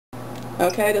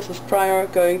Okay, this is prior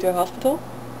going to hospital.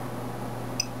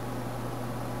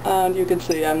 And you can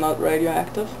see I'm not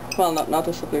radioactive. Well, not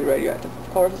noticeably radioactive. Of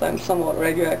course, I'm somewhat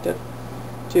radioactive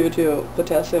due to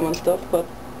potassium and stuff, but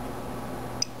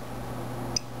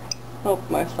nope,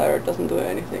 my thyroid doesn't do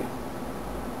anything.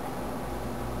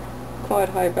 Quite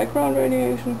high background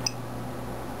radiation,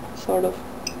 sort of,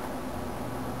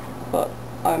 but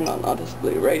I'm not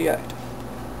noticeably radioactive.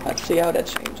 Let's see how that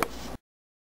changes.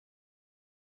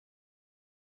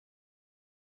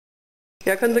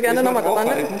 Ja, können Sie gerne nochmal dran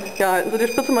halten? Ja, halten Sie die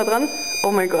Spitze mal dran.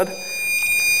 Oh mein Gott.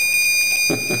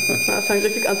 Das fängt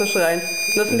richtig an zu schreien.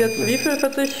 Und das sind jetzt wie viel?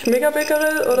 40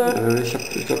 Megabecquerel oder?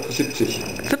 Ich glaube 70.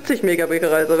 70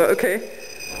 Megabecquerel sogar, okay.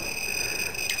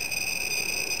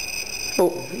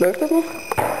 Oh, läuft das noch?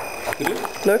 Bitte?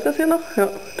 Läuft das hier noch? Ja,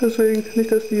 deswegen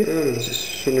nicht, dass die... Ja, das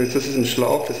ist schon, jetzt ist es ein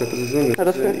Schlauch, deshalb ist es noch nicht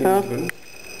drin.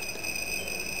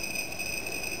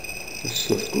 Das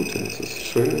läuft gut, das ist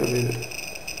schön.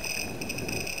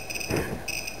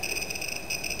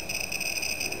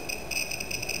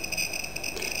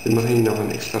 Wir machen Ihnen noch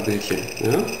ein extra Bildchen,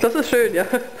 ja? Das ist schön, ja.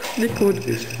 Nicht gut.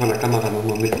 Ich von der Kamera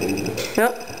nochmal mitnehmen. Ne?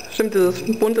 Ja, stimmt, dieses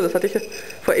bunte, das hatte ich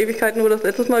vor Ewigkeiten, wo das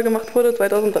letztes Mal gemacht wurde,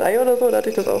 2003 oder so, da hatte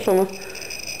ich das auch schon mal.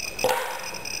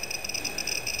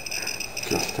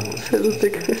 Pflaster. Das ist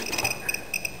lustig.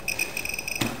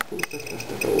 Wo ist das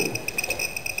Pflaster da oben?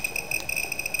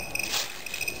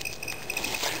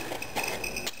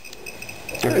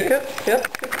 Okay, ja.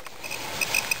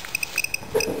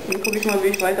 Dann gucke ich mal, wie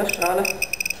ich weiter strahle.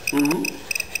 Mhm.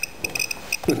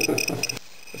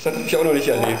 Das hatte ich auch noch nicht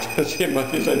erlebt. Das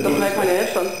merkt man ja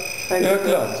jetzt schon. Ja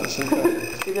klar, das ist klar.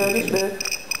 Das geht ja nicht schnell.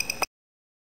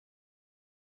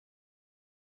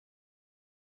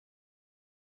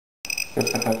 Das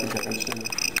verteilt sich ja ganz schnell.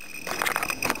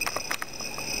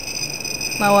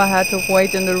 Now I had to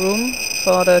wait in the room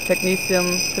for the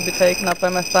technetium to be taken up by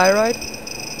my thyroid.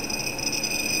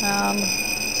 And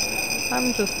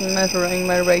I'm just measuring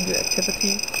my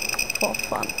radioactivity for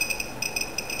fun.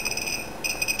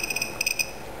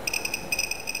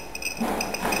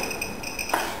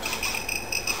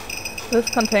 This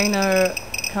container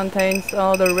contains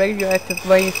all the radioactive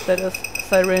waste, that is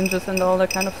syringes and all that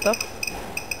kind of stuff.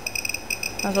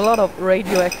 There's a lot of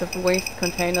radioactive waste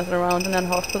containers around in that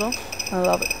hospital. I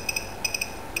love it.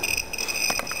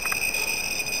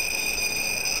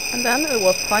 And then it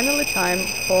was finally time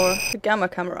for the gamma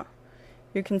camera.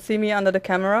 You can see me under the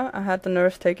camera. I had the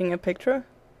nurse taking a picture.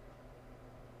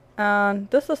 And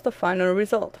this is the final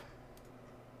result.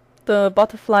 The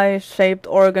butterfly-shaped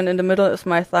organ in the middle is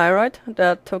my thyroid.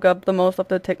 That took up the most of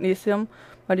the technetium.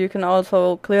 But you can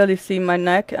also clearly see my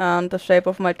neck and the shape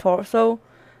of my torso.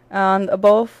 And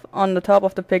above, on the top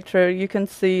of the picture, you can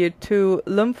see 2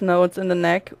 lymph nodes in the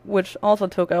neck, which also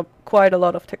took up quite a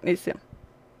lot of technetium.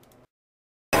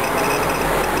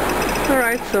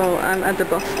 Alright, so I'm at the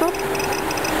bus stop,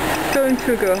 going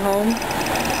to go home,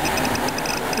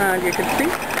 and you can see,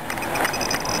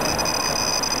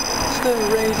 still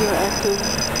radioactive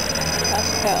as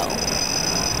hell.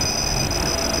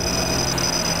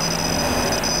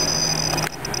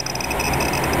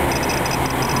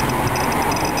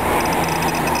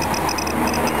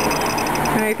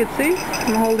 Now you can see,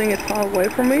 I'm holding it far away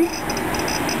from me.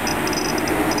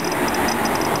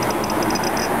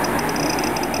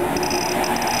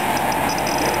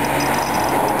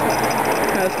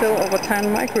 Still over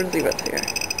 10 microsieverts here.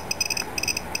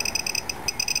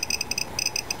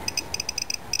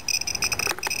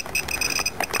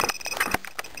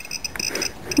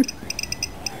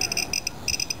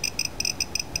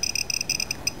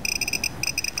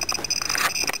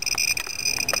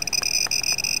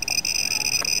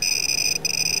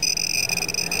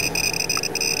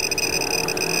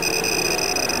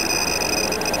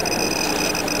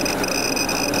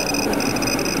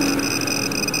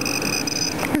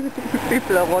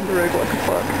 People are wondering what the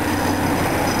fuck.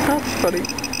 That's funny.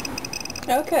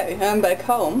 Okay, I'm back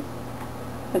home,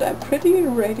 and I'm pretty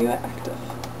radioactive.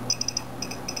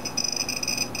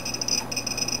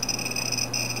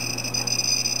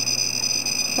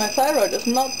 My thyroid is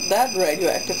not that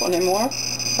radioactive anymore.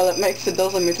 Well, it makes the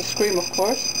dosimeter scream, of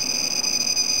course.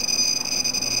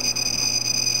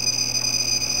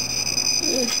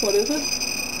 What is it?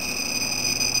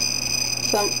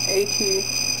 Some 80...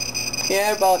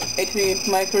 Yeah, about 80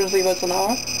 microsieverts an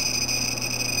hour.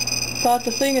 But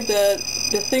the thing is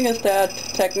that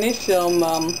technetium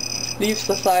leaves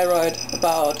the thyroid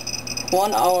about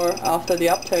 1 hour after the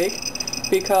uptake,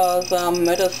 because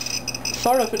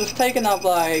it is taken up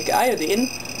like iodine.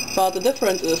 But the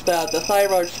difference is that the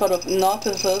thyroid sort of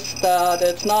notices that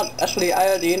it's not actually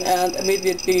iodine and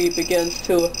immediately begins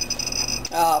to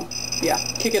yeah,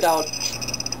 kick it out.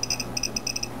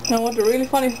 Now what the really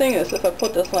funny thing is, if I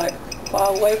put this like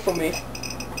far away from me,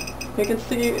 you can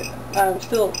see I'm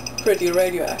still pretty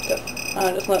radioactive,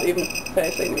 and it's not even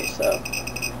facing me, so...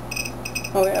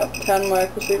 Oh, we have 10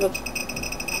 microsieverts.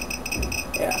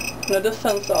 Yeah, in a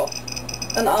distance of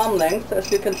an arm length,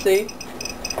 as you can see,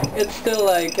 it's still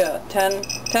like 10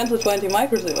 to 20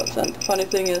 microsieverts. And the funny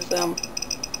thing is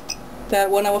that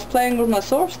when I was playing with my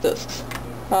source disks,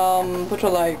 which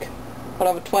are like,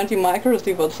 whatever, 20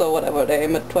 microsieverts or whatever, they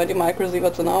emit 20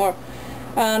 microsieverts an hour,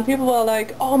 and people were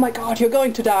like, oh my god, you're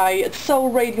going to die, it's so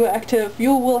radioactive,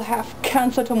 you will have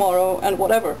cancer tomorrow, and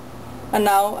whatever. And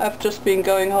now I've just been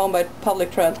going home by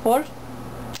public transport,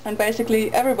 and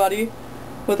basically everybody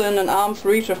within an arm's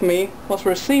reach of me was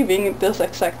receiving this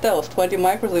exact dose, 20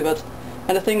 microsieverts.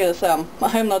 And the thing is, I'm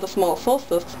not a small source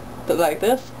disk like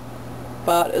this,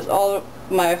 but it's all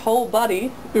my whole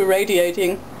body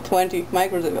irradiating 20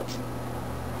 microsieverts.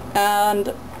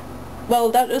 And well,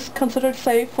 that is considered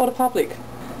safe for the public.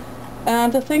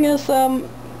 And the thing is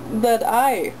that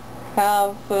I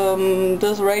have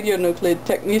this radionuclide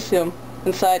technetium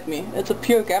inside me. It's a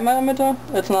pure gamma emitter.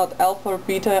 It's not alpha,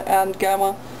 beta and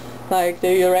gamma like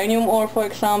the uranium ore, for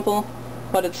example,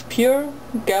 but it's pure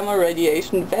gamma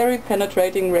radiation, very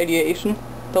penetrating radiation,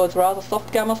 though it's rather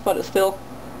soft gammas, but it's still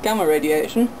gamma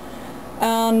radiation.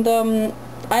 And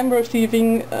I'm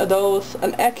receiving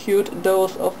an acute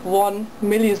dose of 1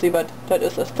 millisievert, that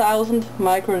is 1,000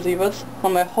 microsieverts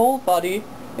on my whole body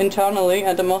internally,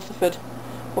 and the most of it,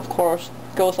 of course,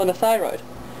 goes on the thyroid.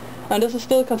 And this is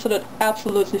still considered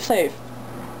absolutely safe.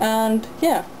 And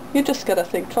yeah, you just gotta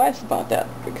think twice about that,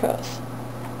 because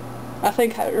I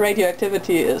think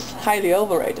radioactivity is highly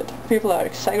overrated. People are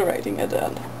exaggerating it,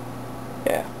 and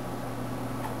yeah,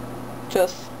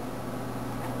 just,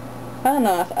 I don't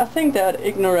know, I think that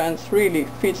ignorance really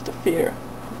feeds the fear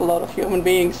of a lot of human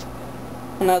beings,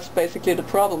 and that's basically the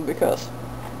problem, because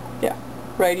yeah,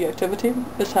 radioactivity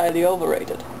is highly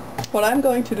overrated. What I'm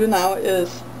going to do now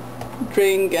is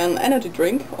drink an energy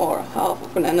drink, or half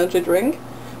of an energy drink,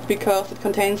 because it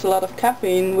contains a lot of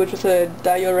caffeine, which is a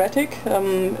diuretic.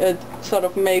 It sort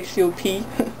of makes you pee.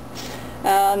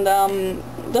 And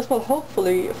this will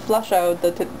hopefully flush out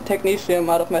the technetium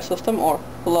out of my system, or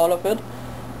a lot of it.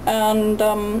 And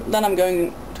then I'm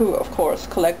going to, of course,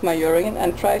 collect my urine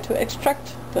and try to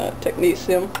extract the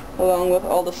technetium along with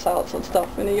all the salts and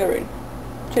stuff in the urine.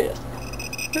 Cheers.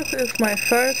 This is my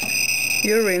first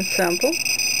urine sample.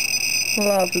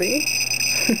 Lovely.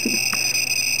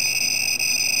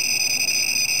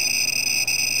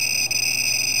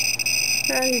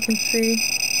 And you can see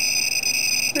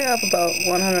we have about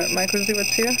 100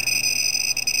 microsieverts here.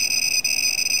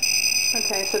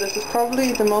 Okay, so this is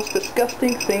probably the most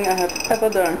disgusting thing I have ever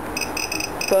done,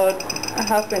 but I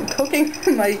have been cooking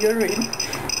my urine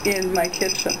in my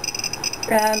kitchen,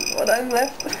 and what I'm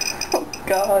left, oh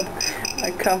god,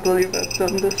 I can't believe I've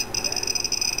done this.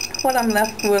 What I'm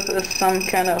left with is some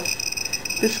kind of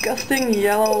disgusting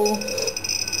yellow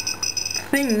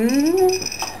thing,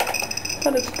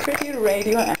 but it's pretty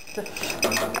radioactive.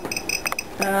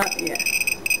 Yeah.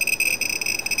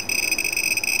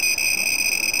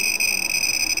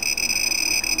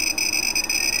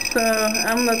 So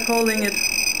I'm not holding it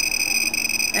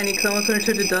any closer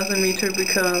to the dosimeter,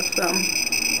 because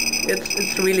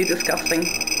it's really disgusting.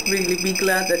 Really be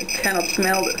glad that you cannot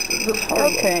smell this. This is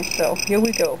horrible. Okay, so here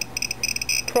we go.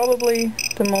 Probably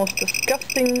the most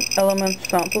disgusting element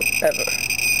sample ever.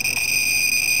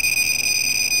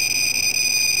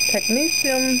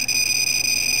 Technetium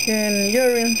in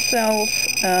urine cells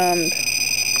and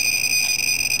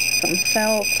some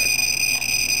salts,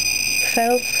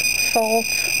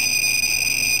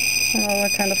 and all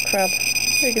that kind of crap.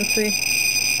 You can see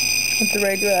it's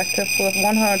radioactive with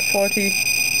 140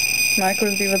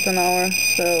 microsieverts an hour,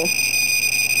 so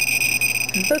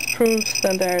this proves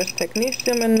that there is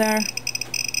technetium in there,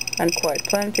 and quite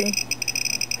plenty.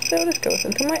 So this goes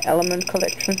into my element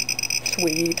collection.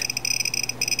 Sweet.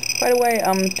 By the way,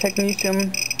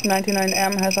 technetium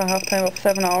 99M has a half-time of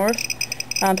 7 hours,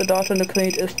 and the daughter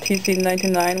nuclide is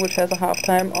TC99, which has a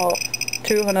half-time of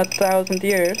 200,000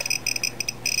 years.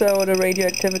 So the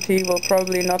radioactivity will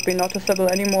probably not be noticeable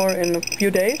anymore in a few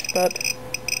days, but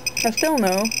I still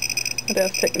know that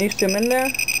there's technetium in there,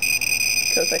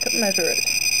 because I could measure it.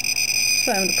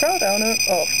 So I'm the proud owner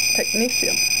of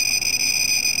technetium.